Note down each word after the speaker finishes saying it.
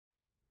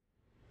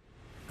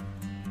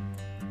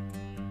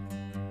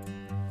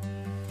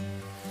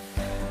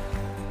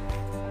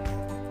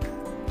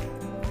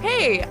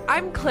Hey,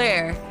 I'm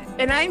Claire,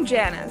 And I'm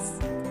Janice.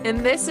 and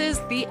this is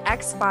The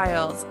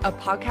X-Files, a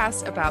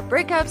podcast about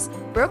breakups,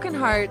 broken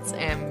hearts,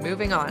 and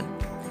moving on.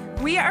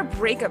 We are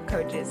breakup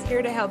coaches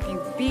here to help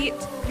you beat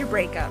your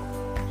breakup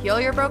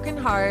Heal your broken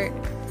heart.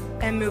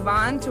 and move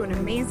on to an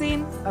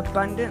amazing,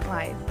 abundant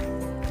life.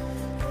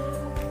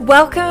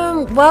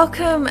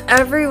 Welcome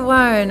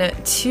everyone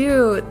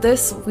to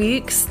this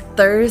week's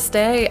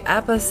Thursday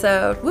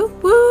episode. Woo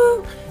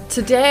woo!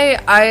 Today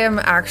I am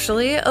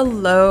actually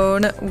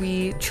alone.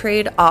 We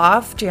trade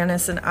off,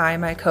 Janice and I,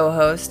 my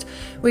co-host,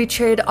 we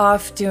trade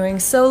off doing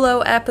solo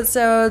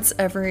episodes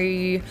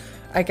every,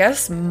 I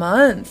guess,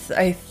 month,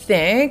 I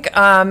think.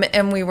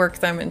 And we work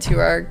them into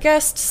our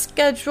guest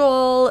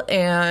schedule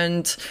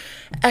and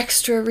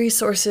extra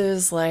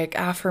resources like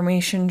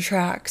affirmation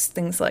tracks,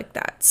 things like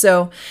that.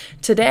 So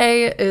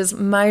today is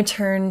my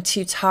turn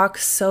to talk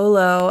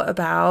solo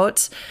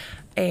about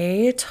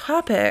a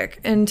topic.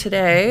 And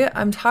today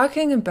I'm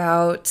talking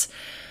about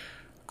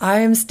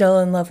I'm still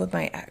in love with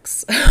my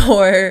ex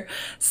or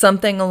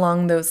something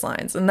along those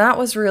lines. And that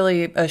was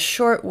really a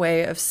short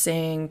way of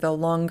saying the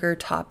longer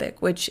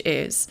topic, which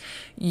is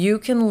you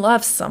can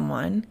love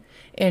someone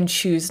and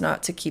choose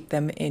not to keep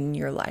them in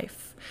your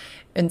life.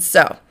 And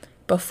so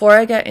before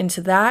I get into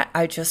that,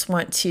 I just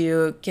want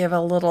to give a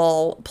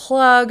little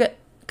plug.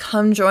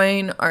 Come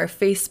join our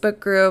Facebook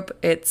group.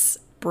 It's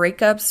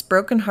Breakups,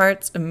 Broken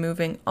Hearts, and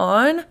Moving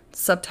On,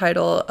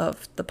 subtitle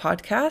of the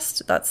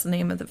podcast. That's the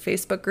name of the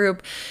Facebook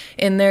group.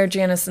 In there,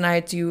 Janice and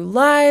I do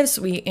lives.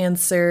 We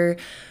answer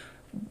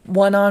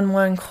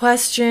one-on-one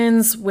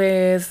questions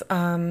with,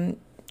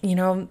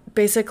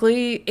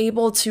 basically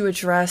able to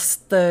address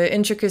the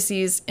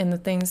intricacies and the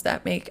things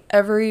that make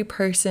every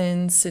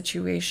person's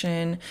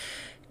situation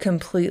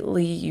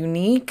completely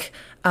unique.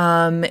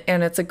 And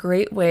it's a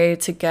great way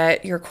to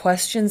get your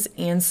questions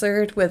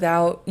answered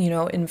without,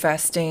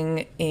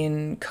 investing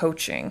in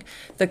coaching.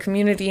 The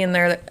community in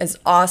there is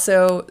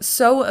also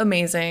so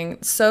amazing,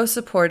 so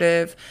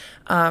supportive.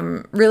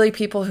 Really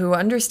people who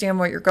understand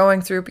what you're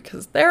going through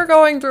because they're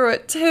going through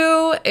it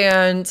too.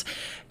 And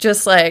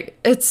just like,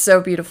 it's so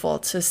beautiful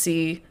to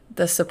see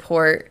the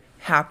support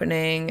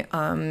happening,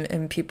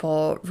 and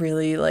people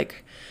really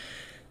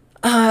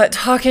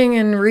talking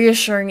and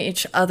reassuring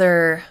each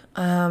other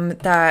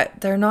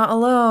that they're not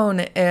alone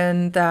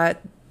and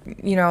that,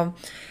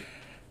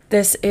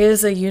 this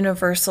is a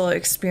universal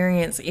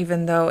experience,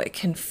 even though it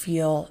can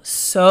feel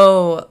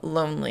so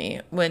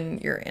lonely when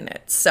you're in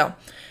it. So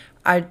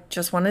I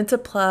just wanted to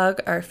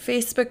plug our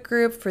Facebook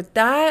group for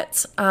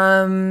that.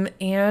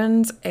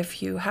 And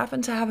if you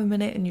happen to have a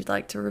minute and you'd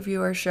like to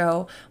review our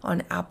show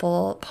on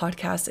Apple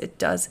Podcasts, it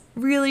does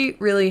really,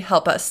 really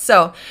help us.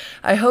 So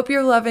I hope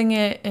you're loving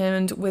it.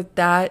 And with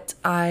that,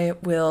 I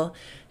will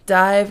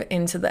dive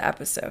into the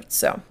episode.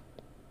 So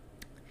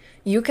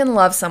you can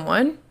love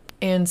someone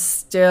and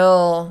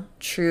still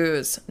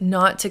choose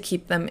not to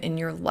keep them in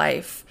your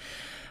life.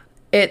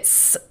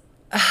 It's,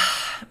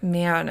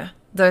 man,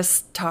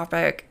 this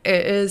topic,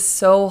 it is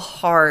so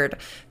hard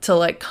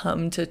to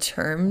come to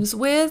terms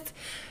with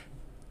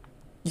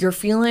your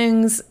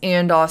feelings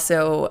and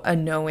also a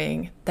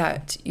knowing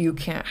that you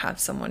can't have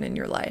someone in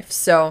your life.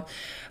 So,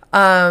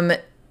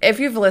 if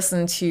you've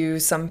listened to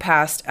some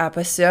past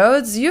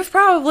episodes, you've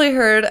probably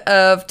heard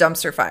of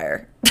dumpster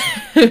fire.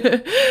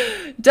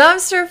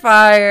 Dumpster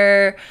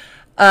fire,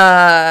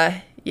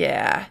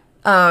 yeah.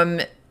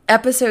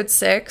 Episode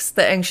 6,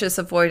 the anxious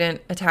avoidant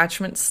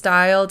attachment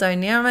style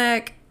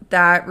dynamic,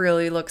 that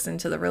really looks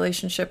into the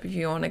relationship if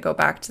you want to go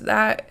back to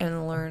that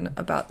and learn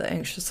about the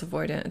anxious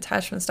avoidant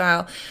attachment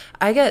style.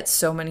 I get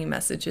so many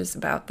messages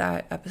about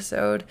that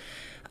episode,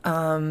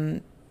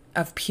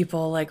 of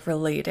people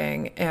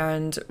relating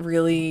and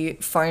really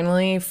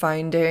finally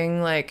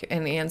finding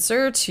an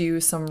answer to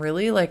some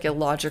really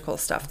illogical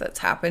stuff that's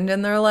happened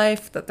in their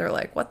life that they're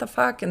like, what the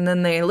fuck? And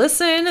then they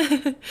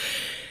listen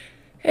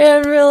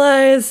and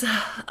realize,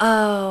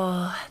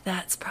 oh,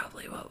 that's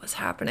probably what was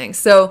happening.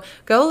 So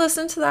go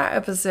listen to that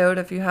episode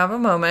if you have a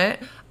moment.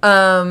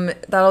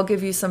 That'll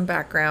give you some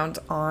background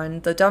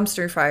on the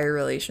dumpster fire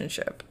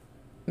relationship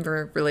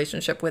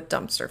with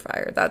dumpster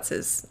fire. That's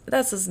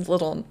his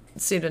little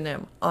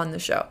pseudonym on the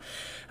show.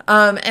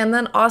 And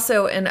then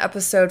also in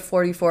episode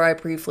 44, I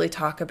briefly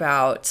talk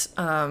about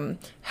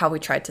how we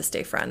tried to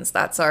stay friends.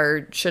 That's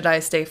our should I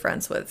stay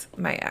friends with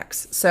my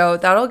ex. So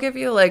that'll give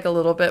you a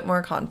little bit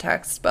more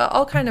context, but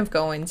I'll kind of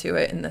go into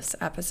it in this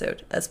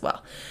episode as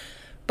well.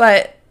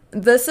 But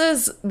this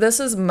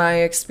is my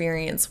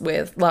experience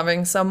with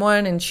loving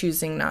someone and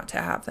choosing not to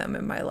have them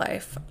in my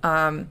life.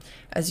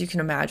 As you can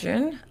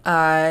imagine,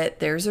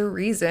 there's a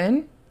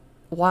reason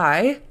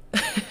why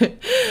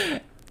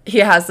he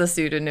has the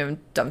pseudonym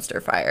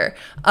Dumpster Fire.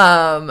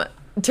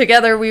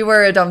 Together we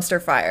were a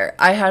dumpster fire.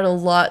 I had a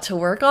lot to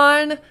work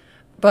on,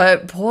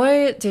 but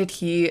boy, did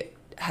he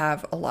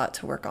have a lot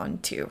to work on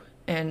too.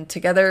 And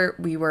together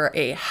we were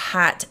a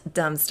hot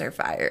dumpster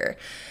fire.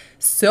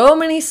 So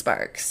many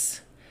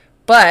sparks.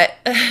 But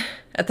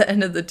at the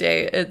end of the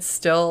day, it's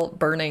still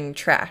burning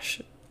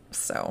trash.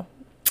 So,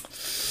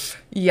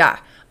 yeah.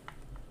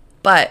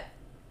 But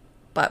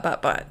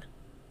but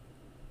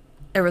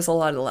there was a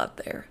lot of love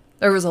there.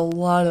 There was a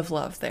lot of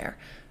love there.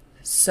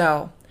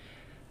 So,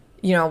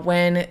 you know,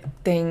 when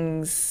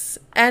things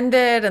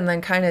ended and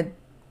then kind of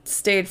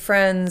stayed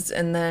friends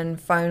and then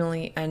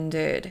finally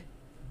ended,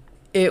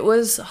 it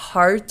was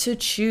hard to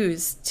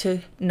choose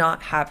to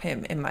not have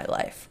him in my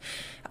life.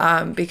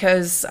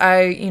 Because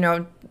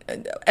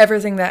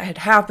everything that had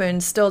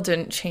happened still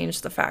didn't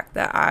change the fact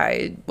that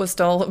I was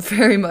still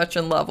very much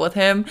in love with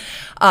him.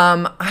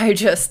 I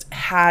just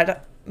had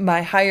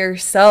my higher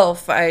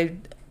self. I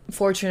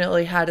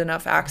fortunately had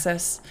enough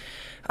access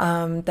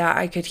that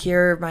I could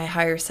hear my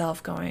higher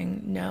self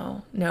going,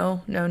 no,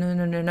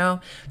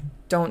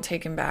 don't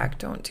take him back,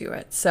 don't do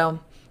it. So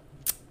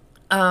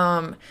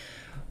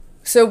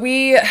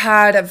we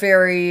had a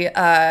very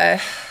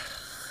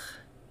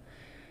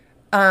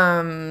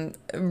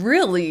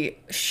really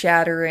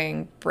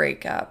shattering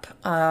breakup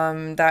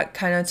that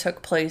kind of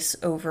took place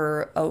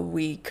over a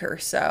week or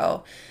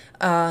so.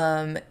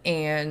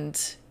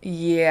 And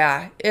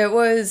yeah, it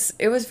was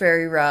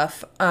very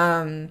rough.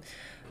 A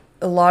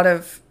lot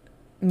of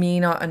me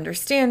not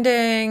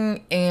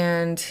understanding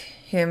and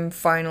him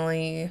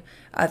finally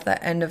at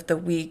the end of the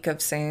week of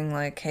saying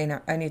like, hey,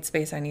 no, I need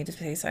space.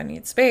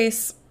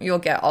 You'll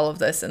get all of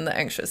this in the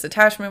anxious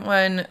attachment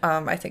one.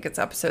 I think it's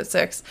episode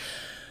 6.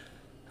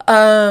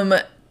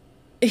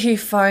 He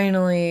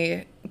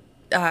finally,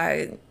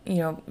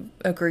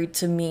 agreed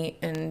to meet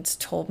and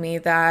told me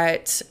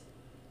that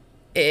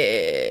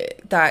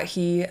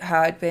he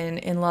had been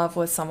in love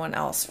with someone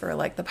else for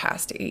like the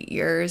past 8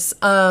 years.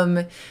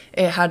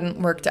 It hadn't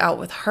worked out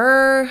with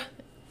her.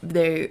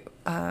 They,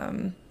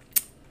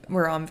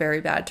 were on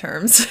very bad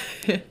terms,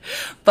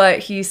 but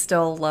he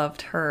still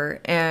loved her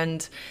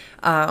and,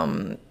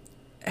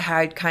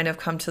 had kind of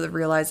come to the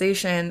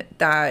realization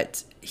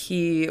that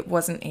he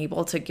wasn't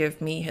able to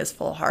give me his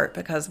full heart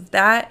because of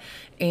that,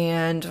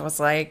 and was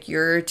like,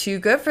 you're too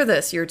good for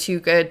this. You're too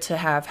good to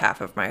have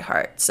half of my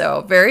heart.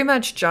 So very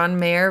much John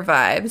Mayer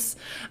vibes.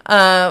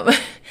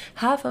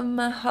 Half of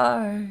my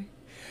heart.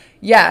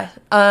 Yeah.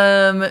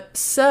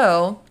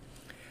 So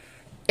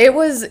it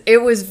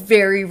was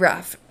very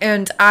rough.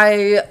 And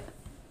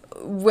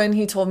when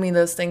he told me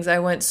those things, I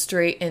went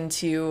straight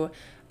into,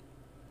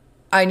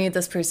 I need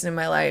this person in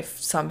my life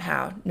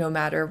somehow, no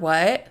matter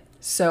what.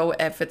 So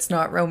if it's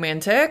not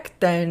romantic,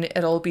 then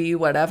it'll be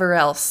whatever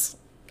else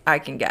I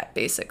can get,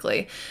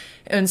 basically.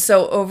 And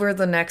so over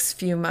the next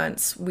few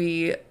months,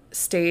 we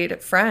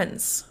stayed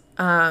friends,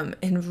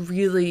 and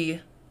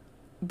really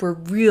were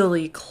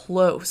really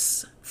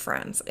close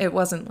friends. It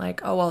wasn't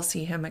like, oh, I'll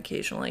see him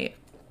occasionally.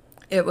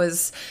 It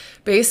was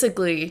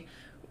basically,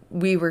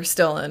 we were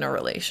still in a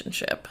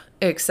relationship,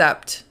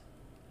 except,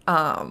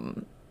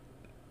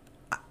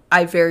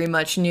 I very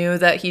much knew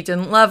that he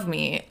didn't love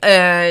me,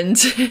 and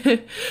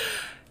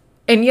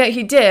and yet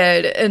he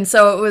did. And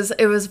so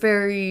it was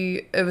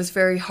very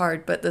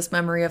hard, but this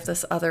memory of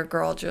this other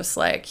girl, just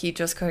like, he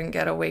just couldn't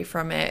get away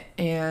from it,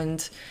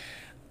 and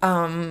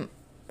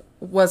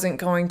wasn't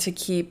going to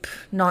keep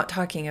not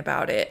talking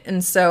about it.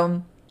 And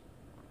so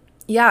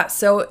yeah,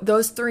 so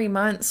those 3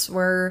 months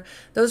were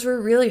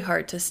really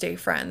hard to stay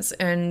friends,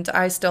 and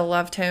I still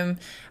loved him.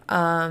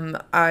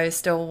 I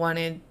still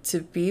wanted to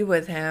be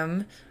with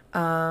him.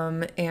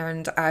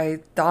 And I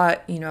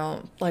thought,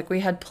 like,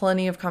 we had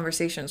plenty of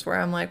conversations where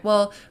I'm like,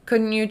 well,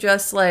 couldn't you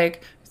just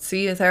like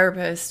see a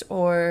therapist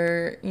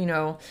or,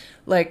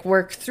 like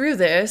work through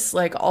this?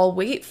 Like, I'll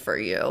wait for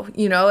you.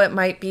 It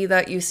might be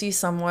that you see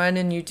someone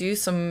and you do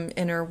some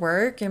inner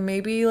work, and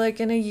maybe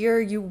like in a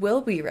year you will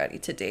be ready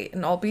to date,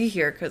 and I'll be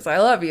here because I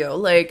love you.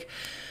 Like,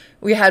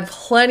 we had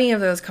plenty of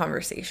those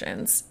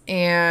conversations.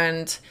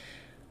 And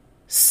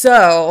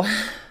so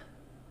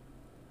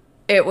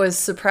it was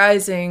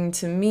surprising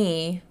to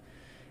me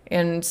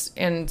and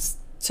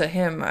to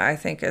him, I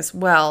think, as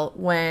well,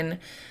 when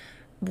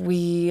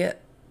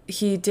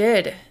he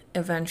did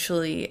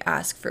eventually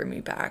ask for me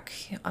back.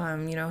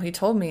 He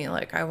told me,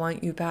 like, I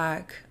want you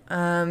back.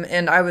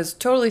 And I was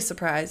totally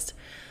surprised.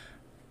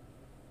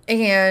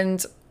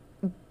 And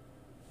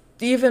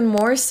even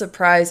more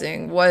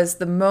surprising was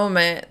the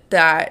moment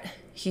that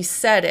he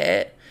said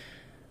it,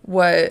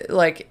 what,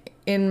 like,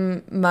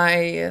 in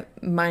my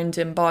mind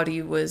and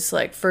body was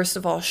like, first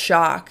of all,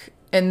 shock.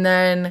 And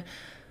then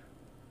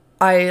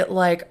I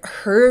like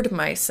heard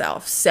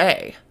myself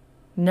say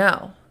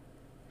no.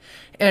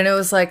 And it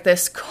was like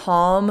this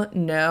calm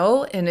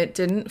no, and it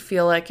didn't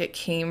feel like it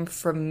came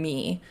from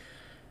me.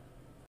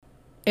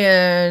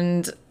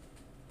 And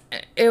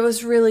it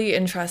was really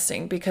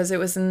interesting because it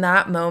was in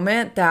that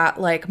moment that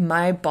like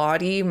my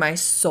body, my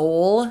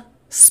soul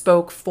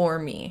spoke for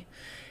me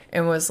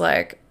and was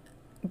like,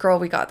 girl,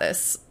 we got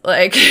this.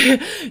 Like,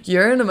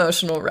 you're an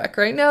emotional wreck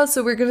right now,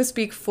 so we're going to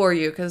speak for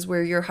you because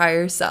we're your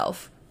higher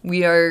self.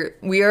 We are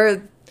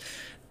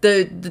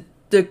the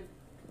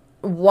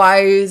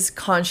wise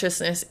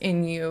consciousness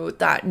in you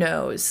that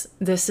knows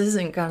this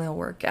isn't going to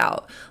work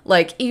out.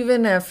 Like,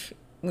 even if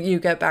you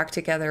get back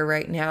together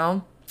right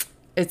now,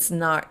 it's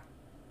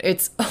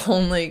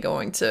only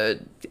going to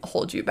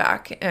hold you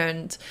back.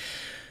 And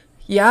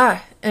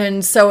Yeah.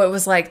 And so it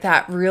was like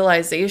that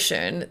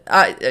realization.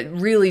 It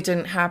really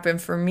didn't happen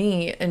for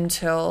me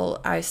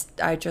until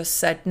I just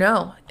said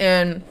no.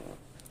 And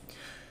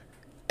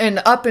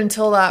up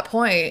until that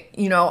point,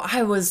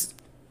 I was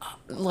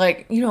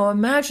like,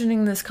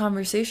 imagining this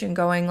conversation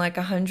going like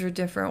 100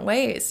 different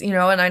ways, and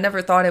I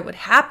never thought it would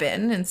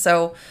happen. And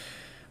so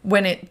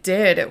when it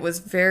did, it was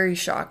very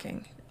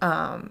shocking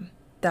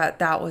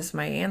that was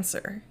my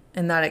answer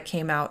and that it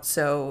came out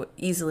so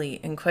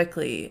easily and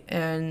quickly.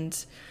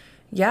 And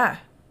yeah.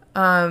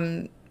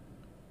 So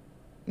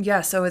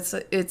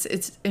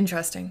it's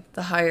interesting,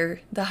 the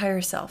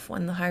higher self,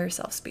 when the higher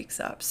self speaks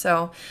up.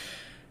 So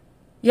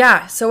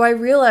yeah, so I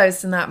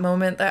realized in that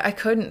moment that I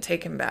couldn't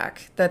take him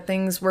back, that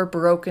things were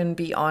broken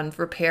beyond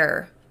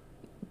repair.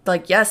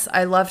 Like, yes,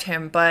 I loved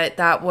him, but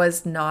that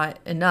was not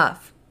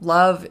enough.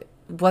 Love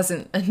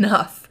wasn't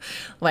enough.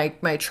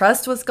 Like, my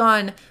trust was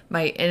gone,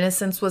 my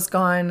innocence was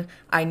gone,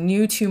 I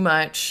knew too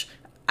much,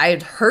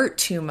 I'd hurt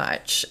too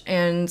much,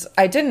 and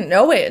I didn't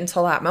know it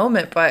until that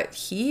moment, but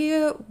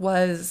he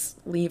was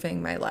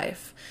leaving my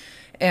life.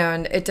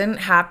 And it didn't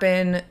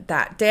happen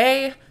that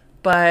day,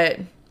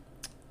 but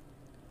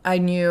I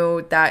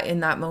knew that in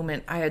that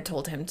moment I had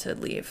told him to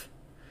leave.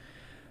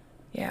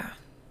 Yeah.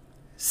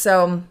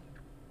 So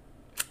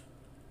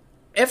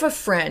if a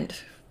friend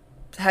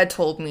had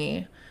told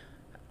me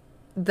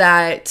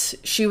that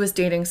she was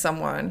dating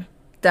someone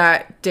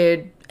that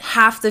did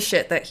half the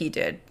shit that he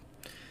did,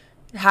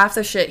 half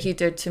the shit he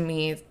did to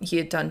me, he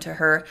had done to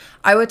her,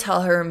 I would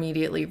tell her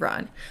immediately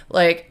run.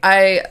 Like,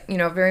 I,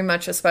 very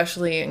much,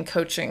 especially in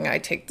coaching, I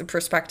take the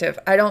perspective,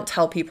 I don't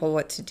tell people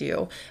what to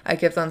do. I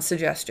give them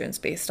suggestions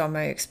based on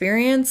my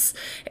experience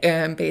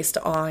and based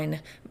on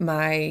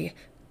my,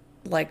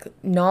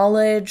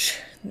 knowledge,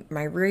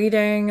 my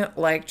reading,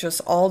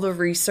 just all the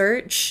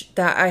research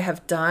that I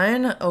have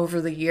done over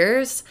the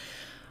years.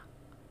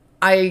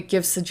 I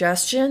give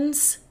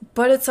suggestions,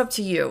 but it's up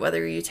to you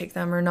whether you take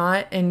them or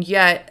not. And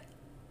yet,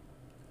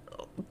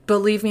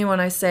 believe me when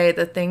I say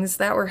the things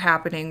that were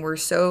happening were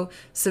so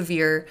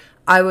severe,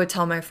 I would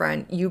tell my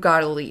friend, you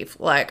gotta leave.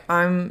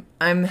 I'm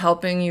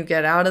helping you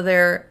get out of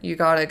there. You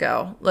gotta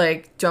go.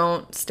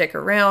 Don't stick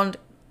around.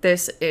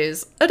 This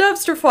is a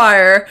dumpster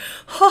fire.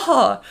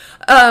 Ha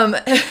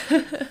ha.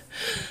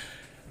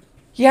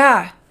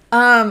 Yeah.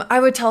 I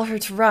would tell her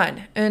to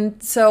run.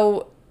 And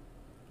so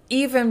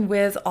even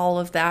with all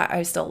of that,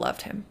 I still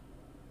loved him.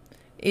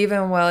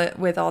 Even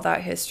with all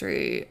that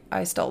history,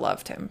 I still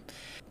loved him.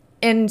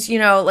 And, you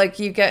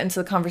get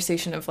into the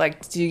conversation of,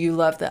 do you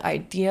love the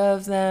idea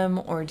of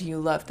them or do you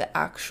love the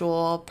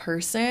actual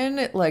person,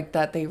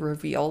 that they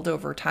revealed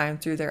over time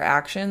through their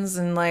actions?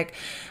 And, I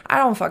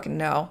don't fucking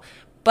know.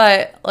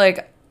 But,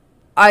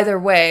 either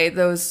way,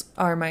 those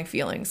are my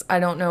feelings. I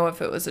don't know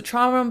if it was a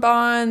trauma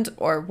bond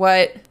or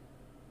what,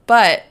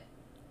 but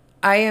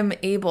I am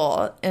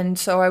able, and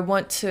so I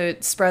want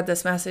to spread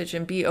this message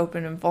and be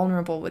open and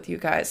vulnerable with you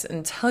guys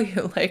and tell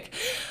you,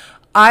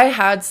 I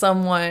had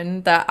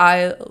someone that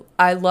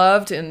I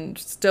loved and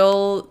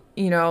still,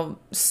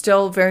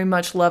 still very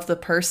much love the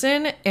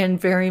person and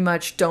very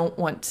much don't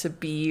want to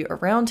be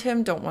around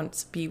him, don't want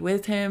to be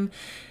with him.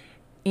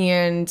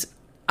 And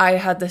I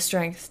had the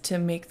strength to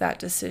make that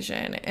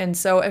decision. And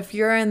so if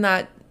you're in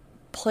that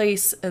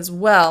place as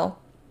well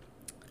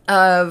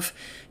of,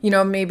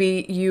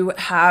 maybe you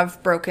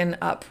have broken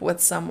up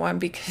with someone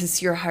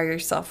because your higher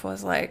self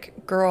was like,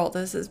 girl,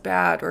 this is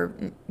bad, or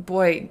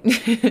boy,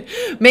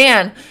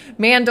 man,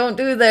 don't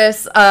do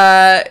this.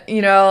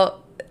 You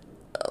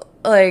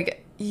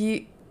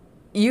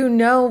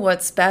know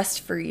what's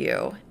best for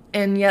you,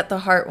 and yet the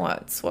heart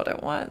wants what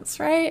it wants,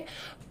 right?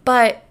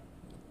 But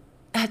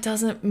that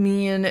doesn't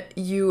mean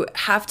you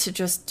have to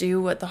just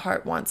do what the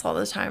heart wants all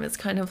the time. It's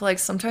kind of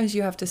sometimes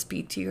you have to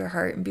speak to your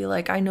heart and be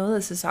like, I know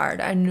this is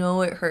hard. I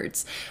know it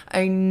hurts.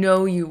 I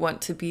know you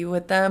want to be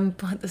with them,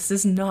 but this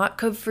is not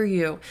good for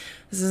you.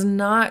 This is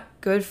not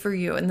good for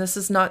you. And this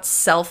is not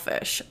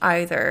selfish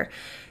either,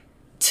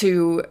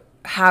 to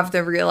have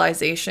the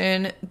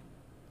realization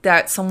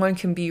that someone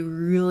can be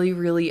really,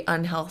 really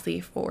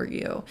unhealthy for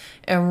you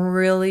and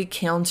really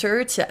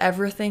counter to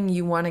everything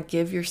you want to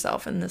give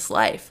yourself in this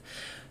life.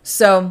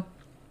 So,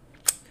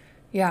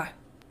 yeah,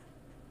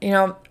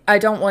 I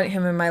don't want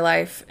him in my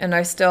life, and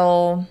I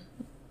still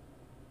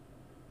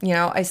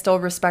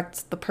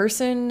respect the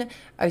person.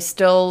 I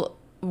still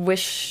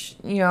wish,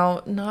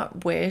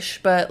 not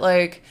wish, but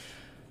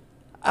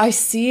I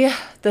see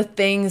the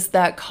things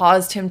that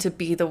caused him to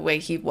be the way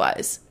he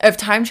was. If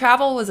time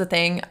travel was a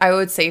thing, I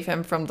would save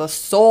him from the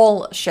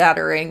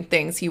soul-shattering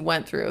things he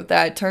went through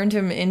that turned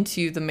him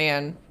into the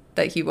man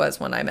that he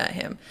was when I met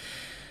him.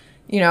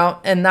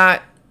 And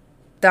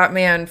that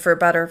man, for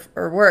better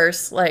or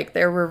worse,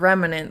 there were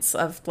remnants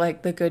of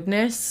the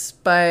goodness,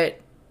 but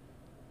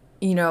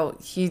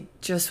he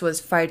just was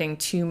fighting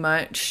too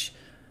much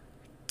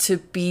to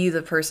be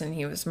the person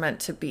he was meant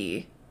to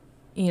be,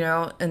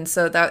 and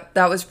so that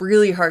was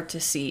really hard to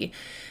see.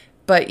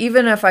 But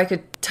even if I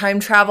could time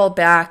travel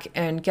back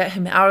and get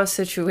him out of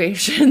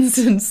situations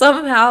and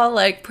somehow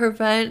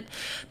prevent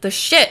the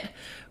shit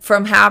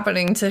from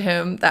happening to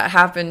him that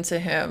happened to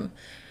him.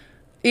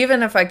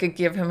 Even if I could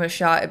give him a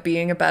shot at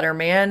being a better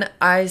man,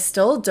 I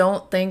still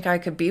don't think I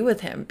could be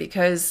with him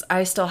because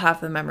I still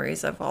have the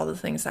memories of all the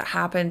things that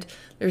happened.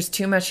 There's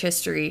too much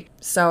history.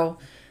 So,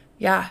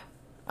 yeah,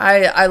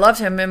 I loved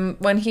him. And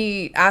when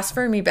he asked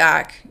for me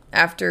back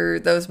after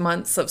those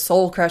months of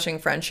soul-crushing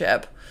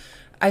friendship,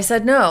 I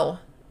said no.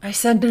 I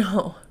said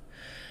no.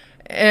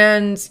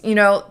 And, you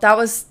know, that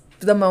was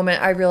the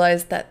moment I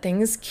realized that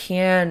things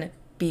can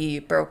be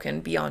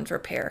broken beyond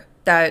repair.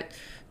 That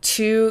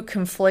two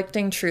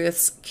conflicting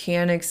truths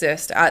can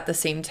exist at the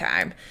same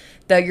time.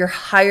 That your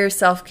higher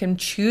self can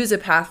choose a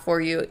path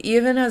for you,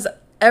 even as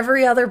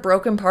every other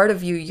broken part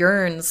of you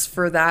yearns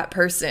for that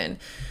person.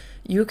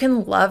 You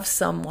can love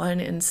someone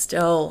and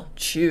still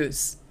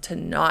choose to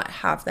not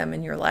have them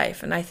in your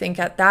life. And I think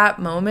at that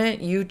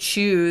moment, you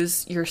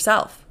choose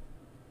yourself.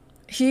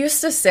 He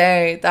used to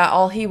say that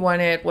all he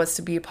wanted was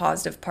to be a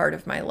positive part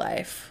of my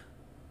life.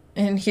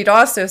 And he'd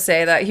also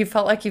say that he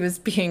felt like he was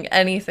being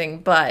anything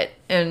but.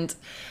 And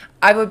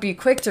I would be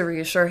quick to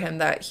reassure him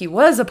that he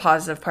was a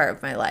positive part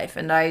of my life.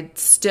 And I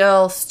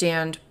still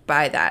stand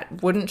by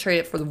that. Wouldn't trade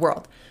it for the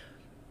world.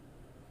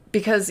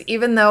 Because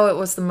even though it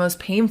was the most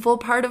painful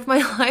part of my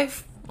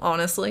life,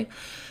 honestly,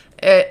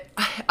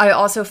 I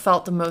also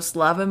felt the most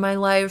love in my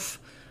life.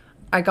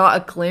 I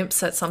got a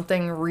glimpse at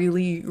something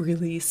really,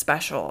 really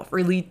special,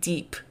 really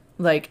deep,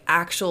 like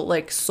actual,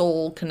 like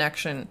soul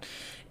connection.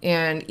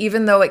 And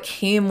even though it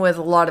came with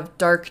a lot of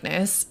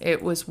darkness,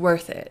 it was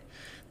worth it.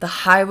 The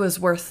high was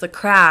worth the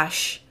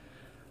crash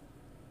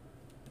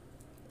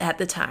at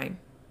the time.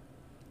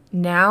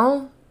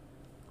 Now,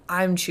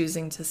 I'm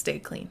choosing to stay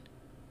clean.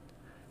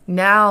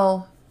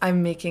 Now,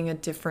 I'm making a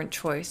different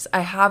choice.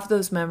 I have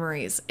those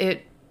memories.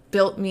 It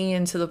built me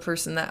into the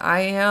person that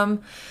I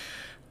am.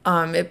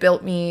 It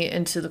built me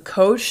into the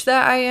coach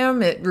that I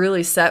am. It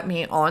really set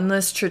me on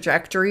this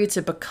trajectory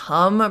to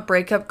become a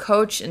breakup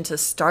coach and to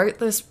start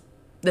this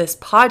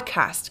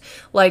podcast.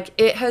 Like,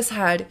 it has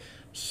had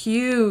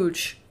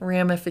huge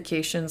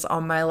ramifications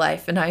on my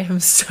life, and I am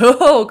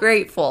so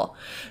grateful.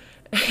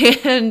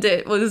 And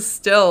it was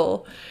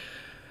still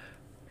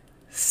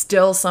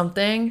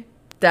something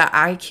that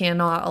I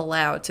cannot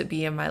allow to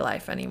be in my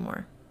life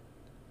anymore.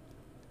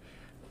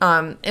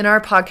 In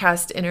our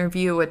podcast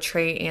interview with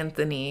Trey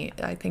Anthony,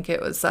 I think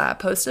it was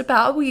posted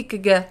about a week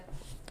ago,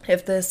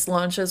 if this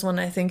launches when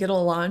I think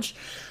it'll launch,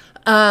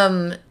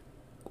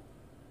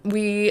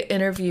 we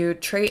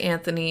interviewed Trey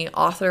Anthony,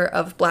 author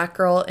of Black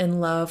Girl in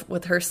Love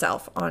with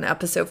Herself, on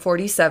episode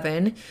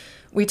 47.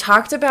 We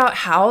talked about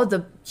how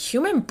the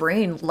human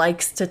brain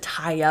likes to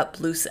tie up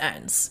loose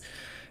ends.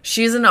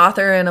 She's an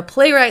author and a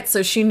playwright,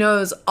 so she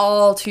knows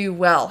all too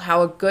well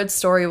how a good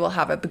story will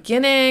have a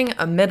beginning,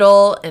 a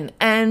middle, an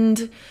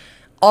end.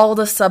 All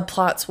the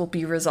subplots will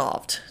be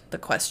resolved. The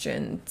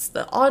questions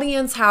the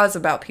audience has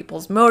about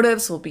people's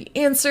motives will be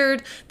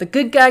answered. The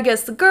good guy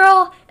gets the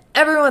girl.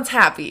 Everyone's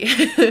happy.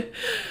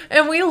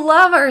 And we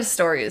love our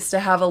stories to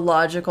have a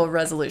logical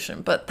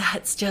resolution, but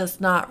that's just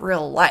not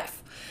real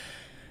life.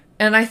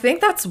 And I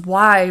think that's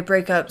why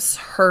breakups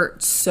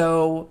hurt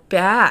so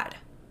bad.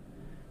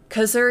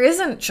 Because there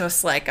isn't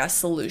just like a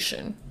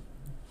solution.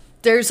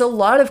 There's a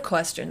lot of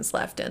questions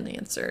left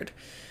unanswered.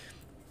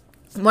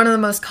 One of the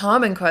most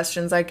common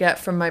questions I get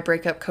from my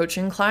breakup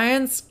coaching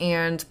clients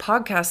and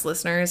podcast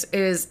listeners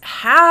is,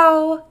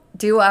 how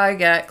do I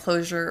get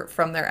closure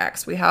from their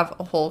ex? We have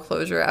a whole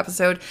closure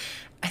episode.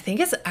 I think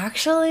it's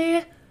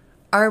actually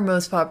our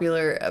most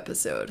popular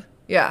episode.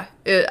 Yeah,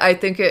 I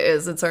think it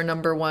is. It's our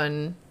number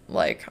one,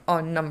 like,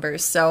 on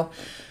numbers. So,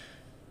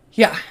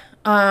 yeah.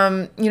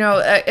 You know,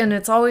 and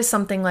it's always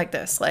something like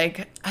this.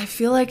 Like, I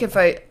feel like if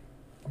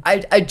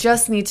I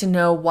just need to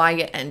know why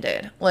it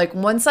ended. Like,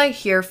 once I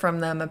hear from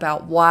them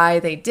about why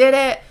they did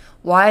it,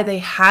 why they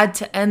had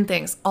to end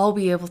things, I'll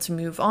be able to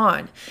move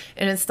on.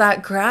 And it's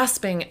that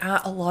grasping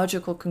at a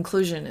logical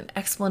conclusion and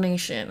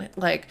explanation,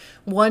 like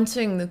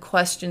wanting the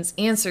questions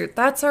answered.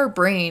 That's our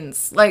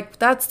brains. Like,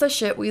 that's the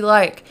shit we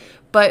like,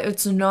 but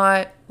it's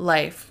not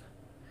life.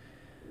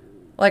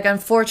 Like,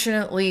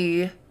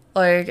 unfortunately,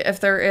 like, if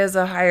there is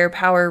a higher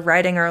power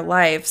writing our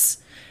lives,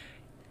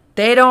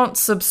 they don't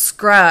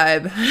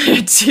subscribe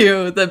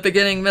to the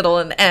beginning, middle,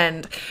 and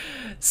end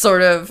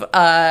sort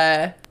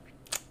of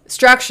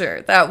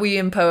structure that we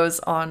impose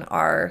on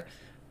our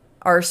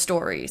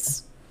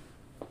stories.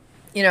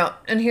 You know,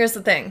 and here's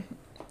the thing.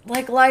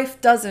 Like, life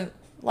doesn't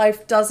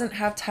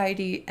have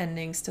tidy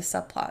endings to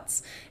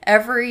subplots.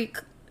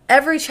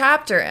 Every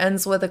chapter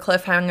ends with a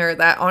cliffhanger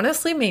that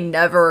honestly may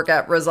never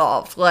get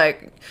resolved.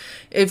 Like,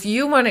 if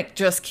you want to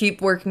just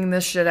keep working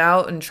this shit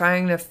out and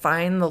trying to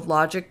find the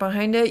logic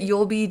behind it,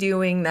 you'll be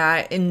doing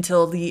that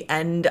until the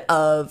end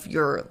of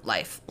your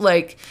life.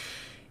 Like,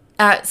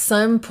 at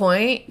some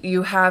point,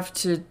 you have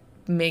to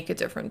make a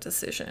different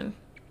decision.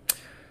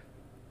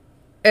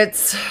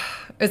 It's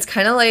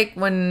kind of like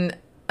when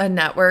a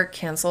network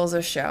cancels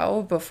a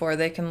show before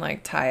they can,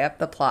 like, tie up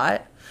the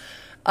plot.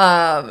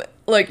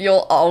 Like,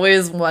 you'll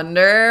always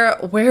wonder,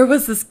 where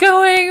was this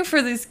going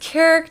for these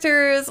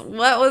characters?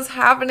 What was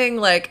happening?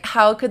 Like,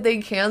 how could they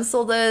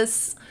cancel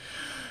this?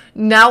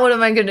 Now what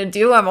am I gonna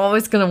do? I'm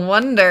always gonna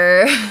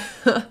wonder.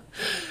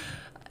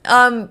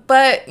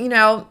 But,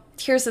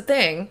 here's the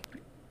thing.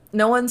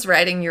 No one's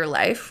writing your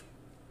life.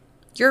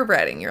 You're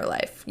writing your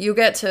life. You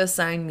get to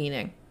assign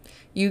meaning.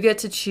 You get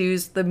to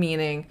choose the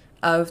meaning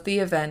of the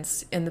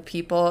events and the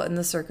people and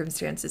the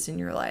circumstances in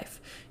your life.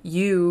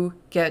 You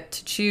get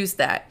to choose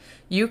that.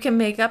 You can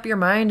make up your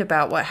mind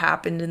about what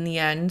happened in the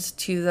end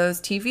to those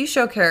TV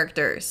show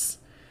characters.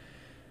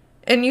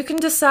 And you can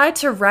decide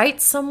to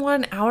write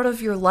someone out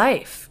of your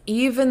life,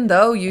 even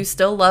though you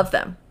still love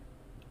them,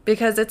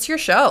 because it's your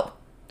show.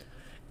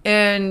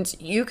 And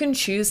you can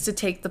choose to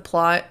take the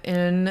plot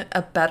in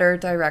a better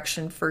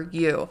direction for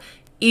you,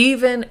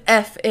 even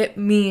if it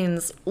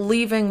means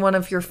leaving one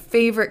of your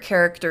favorite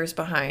characters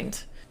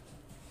behind.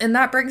 And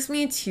that brings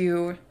me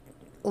to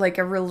like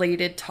a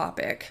related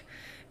topic.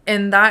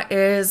 And that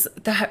is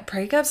that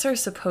breakups are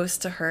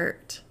supposed to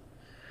hurt.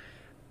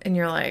 And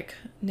you're like,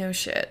 no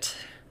shit.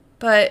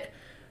 But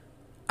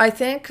I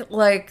think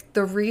like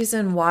the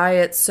reason why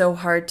it's so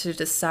hard to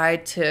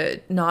decide to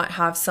not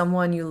have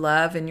someone you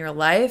love in your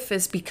life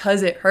is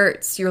because it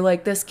hurts. You're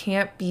like, this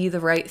can't be the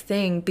right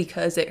thing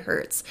because it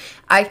hurts.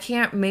 I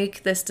can't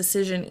make this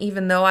decision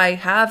even though I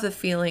have the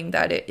feeling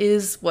that it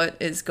is what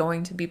is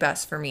going to be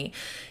best for me.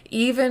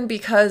 Even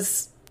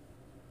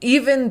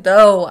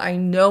though I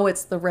know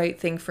it's the right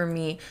thing for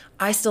me,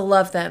 I still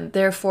love them.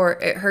 Therefore,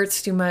 it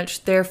hurts too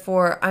much.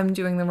 Therefore, I'm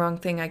doing the wrong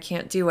thing. I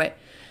can't do it.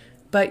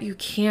 But you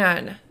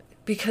can.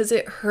 Because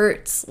it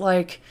hurts.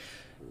 Like,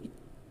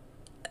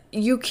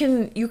 you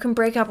can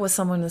break up with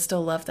someone and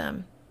still love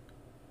them.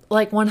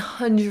 Like,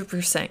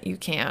 100% you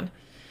can.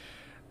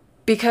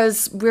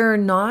 Because we're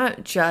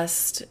not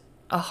just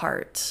a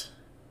heart.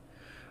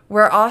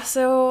 We're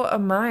also a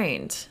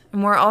mind.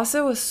 And we're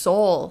also a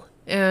soul.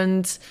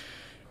 And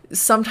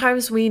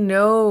sometimes we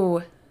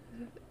know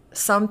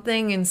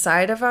something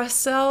inside of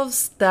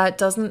ourselves that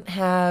doesn't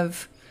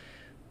have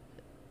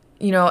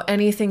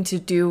anything to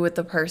do with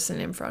the person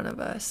in front of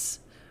us,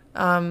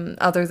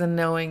 other than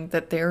knowing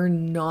that they're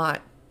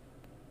not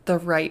the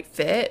right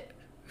fit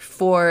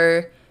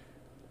for,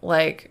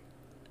 like,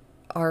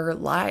 our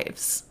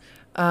lives.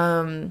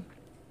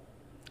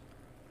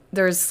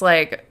 There's,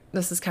 like,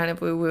 this is kind of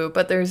woo-woo,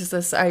 but there's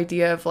this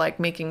idea of, like,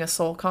 making a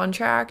soul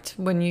contract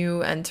when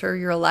you enter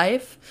your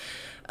life.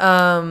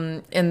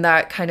 And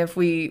that kind of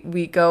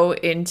we go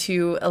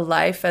into a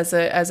life as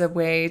a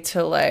way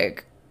to,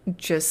 like,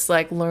 just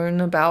like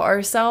learn about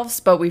ourselves,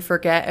 but we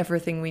forget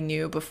everything we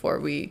knew before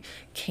we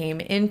came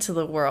into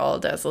the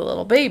world as a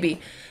little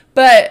baby.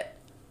 But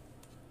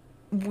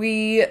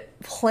we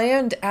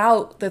planned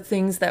out the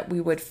things that we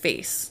would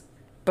face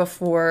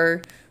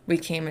before we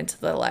came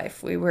into the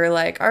life. We were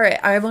like, all right,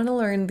 I want to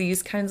learn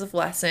these kinds of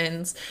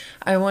lessons.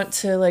 I want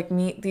to like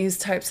meet these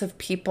types of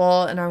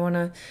people, and I want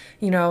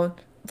to,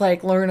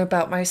 like learn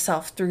about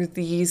myself through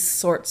these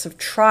sorts of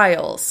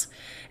trials.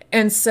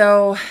 And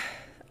so,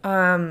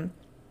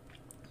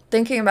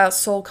 thinking about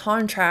soul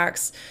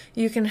contracts,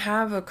 you can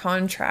have a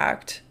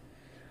contract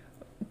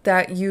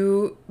that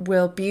you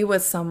will be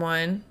with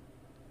someone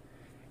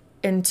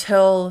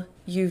until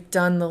you've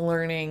done the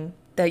learning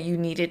that you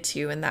needed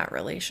to in that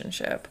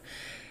relationship.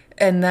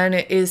 And then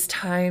it is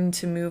time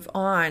to move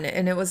on.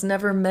 And it was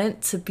never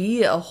meant to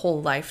be a whole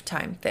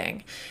lifetime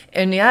thing.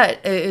 And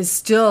yet it is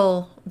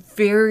still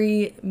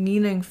very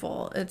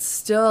meaningful. It's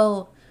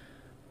still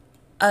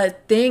a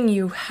thing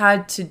you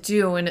had to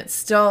do, and it's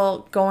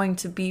still going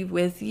to be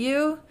with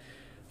you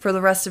for the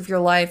rest of your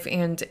life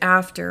and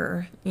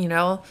after,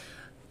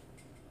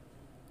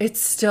 it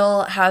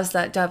still has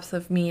that depth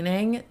of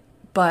meaning,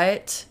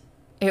 but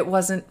it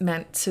wasn't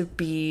meant to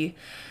be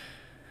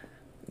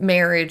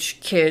marriage,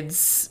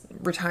 kids,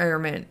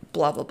 retirement,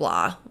 blah, blah,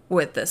 blah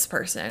with this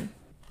person.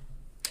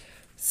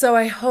 So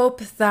I hope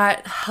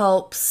that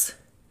helps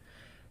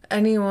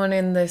anyone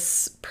in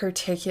this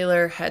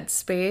particular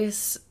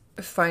headspace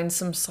find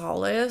some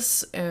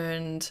solace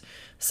and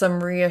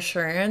some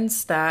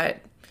reassurance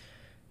that,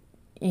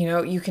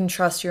 you can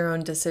trust your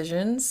own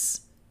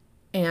decisions,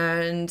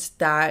 and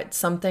that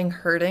something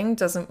hurting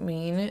doesn't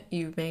mean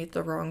you made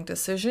the wrong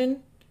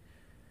decision,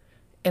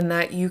 and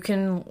that you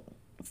can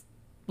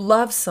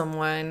love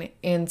someone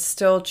and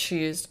still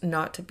choose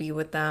not to be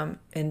with them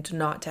and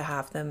not to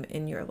have them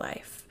in your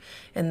life,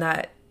 and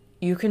that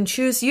you can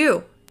choose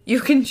you.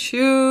 You can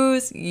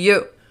choose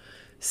you.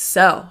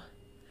 So,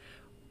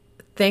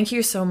 thank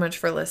you so much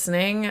for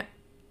listening.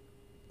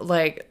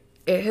 Like,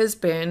 it has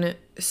been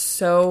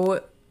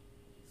so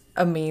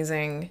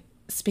amazing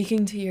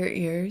speaking to your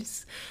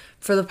ears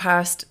for the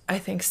past, I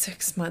think,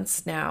 6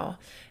 months now.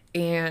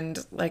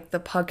 And like, the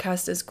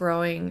podcast is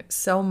growing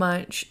so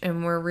much,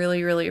 and we're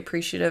really, really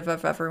appreciative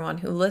of everyone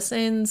who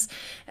listens,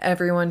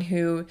 everyone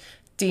who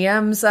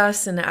DMs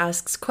us and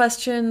asks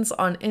questions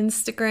on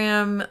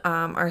Instagram.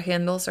 Our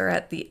handles are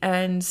at the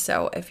end,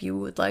 so if you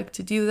would like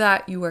to do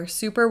that, you are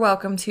super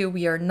welcome to.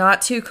 We are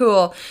not too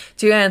cool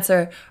to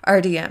answer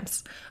our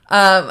DMs.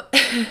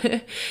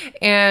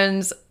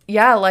 And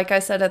yeah, like I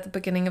said at the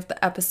beginning of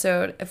the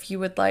episode, if you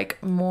would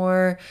like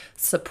more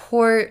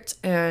support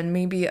and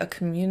maybe a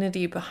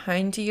community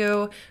behind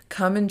you,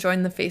 come and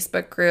join the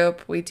Facebook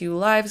group. We do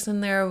lives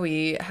in there.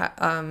 We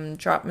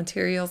drop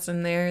materials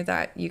in there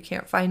that you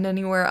can't find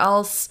anywhere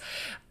else.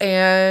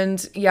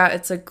 And yeah,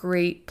 it's a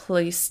great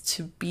place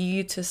to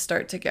be to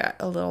start to get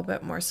a little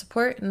bit more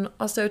support and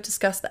also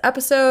discuss the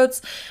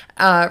episodes,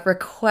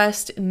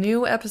 request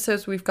new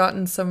episodes. We've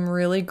gotten some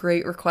really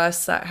great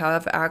requests that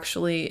have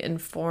actually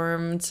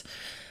informed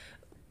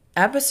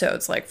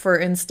episodes. Like, for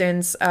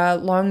instance,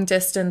 long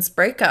distance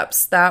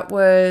breakups. That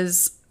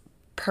was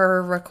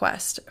per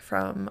request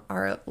from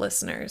our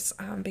listeners,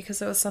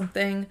 because it was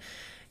something,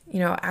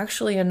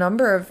 actually a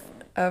number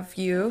of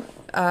you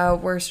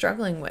were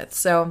struggling with.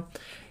 So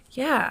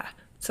yeah,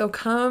 so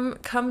come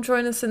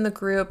join us in the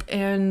group.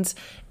 And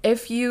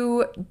if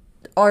you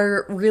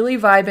are really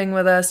vibing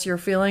with us, you're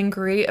feeling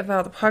great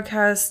about the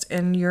podcast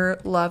and you're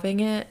loving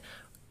it,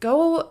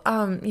 go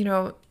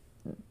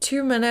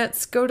 2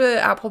 minutes, go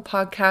to Apple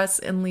Podcasts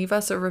and leave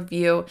us a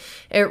review.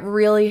 It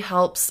really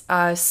helps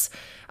us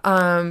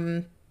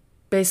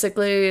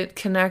basically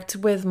connect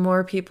with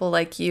more people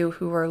like you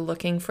who are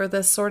looking for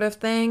this sort of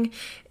thing.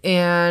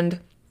 And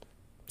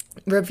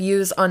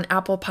reviews on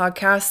Apple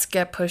Podcasts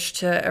get pushed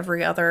to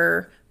every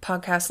other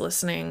podcast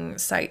listening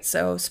site.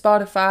 So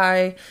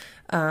Spotify,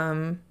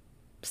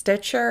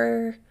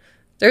 Stitcher,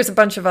 there's a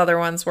bunch of other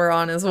ones we're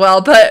on as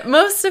well, but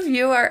most of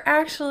you are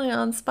actually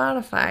on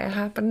Spotify, I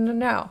happen to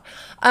know.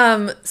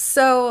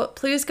 So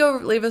please go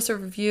leave us a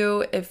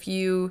review if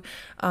you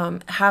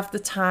have the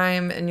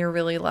time and you're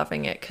really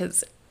loving it,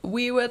 because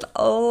we would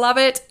love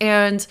it.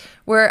 And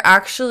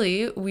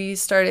we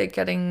started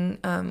getting,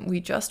 we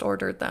just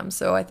ordered them.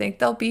 So I think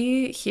they'll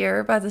be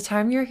here by the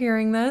time you're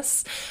hearing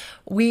this.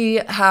 We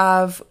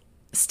have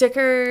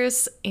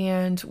stickers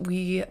and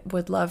we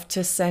would love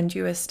to send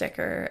you a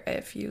sticker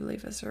if you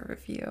leave us a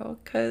review,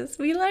 because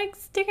we like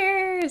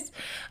stickers.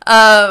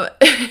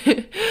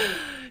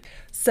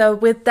 So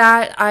with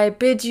that, I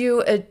bid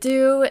you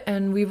adieu,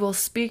 and we will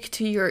speak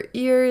to your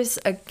ears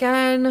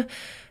again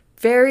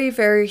very,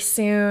 very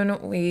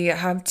soon. We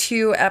have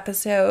 2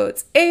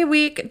 episodes a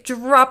week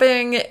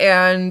dropping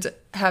and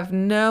have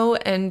no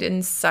end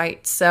in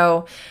sight.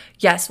 So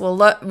yes,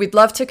 we'd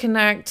love to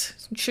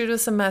connect. Shoot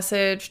us a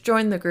message,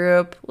 join the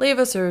group, leave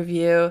us a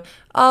review,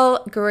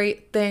 all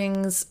great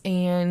things.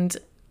 And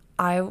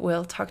I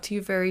will talk to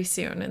you very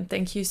soon. And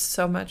thank you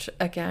so much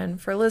again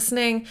for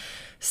listening.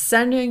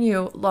 Sending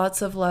you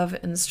lots of love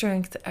and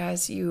strength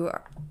as you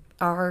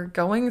are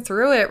going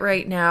through it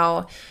right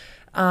now.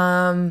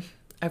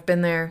 I've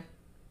been there.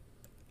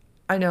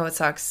 I know it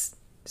sucks.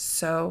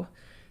 So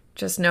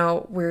just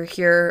know we're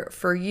here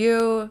for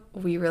you.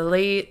 We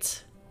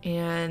relate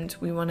and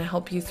we want to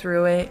help you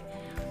through it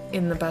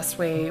in the best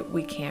way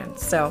we can.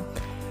 So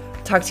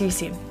talk to you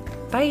soon.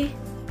 Bye.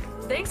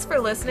 Thanks for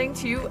listening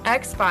to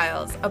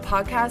X-Files, a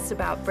podcast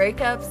about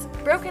breakups,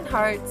 broken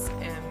hearts,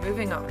 and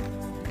moving on.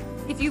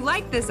 If you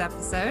like this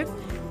episode,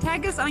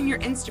 tag us on your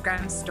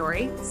Instagram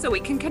story so we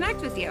can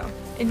connect with you.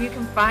 And you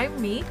can find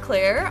me,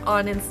 Claire,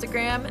 on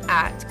Instagram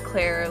at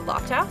Claire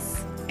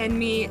Lofthouse. And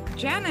me,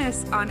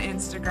 Janice, on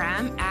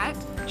Instagram at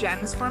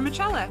Janice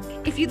Formicella.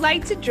 If you'd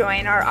like to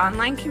join our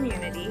online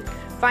community,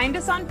 find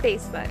us on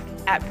Facebook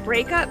at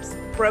Breakups,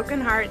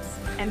 Broken Hearts,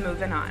 and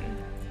Moving On.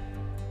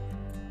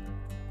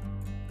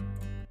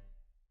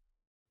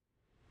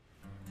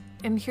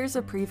 And here's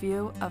a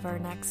preview of our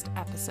next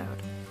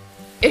episode.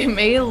 It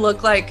may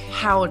look like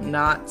how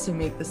not to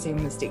make the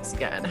same mistakes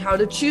again, how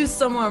to choose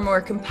someone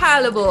more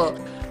compatible,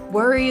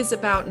 worries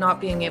about not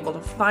being able to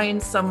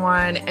find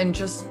someone, and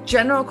just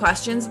general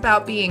questions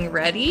about being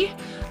ready.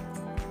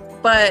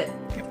 But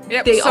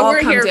they all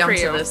come down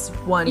to this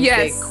one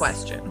big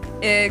question.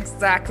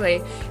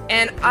 Exactly.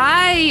 And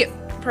I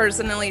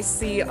personally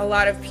see a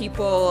lot of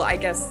people, I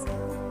guess,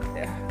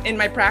 in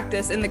my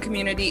practice, in the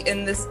community,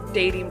 in this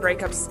dating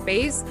breakup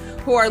space,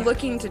 who are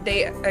looking to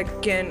date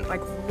again, like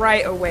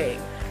right away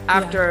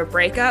after a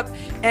breakup.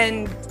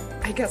 And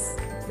I guess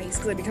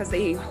basically because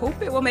they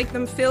hope it will make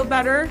them feel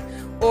better,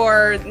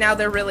 or now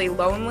they're really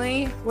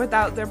lonely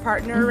without their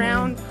partner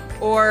around,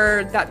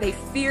 or that they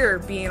fear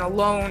being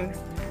alone,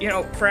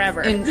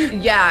 forever. And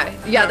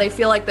they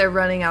feel like they're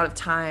running out of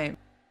time.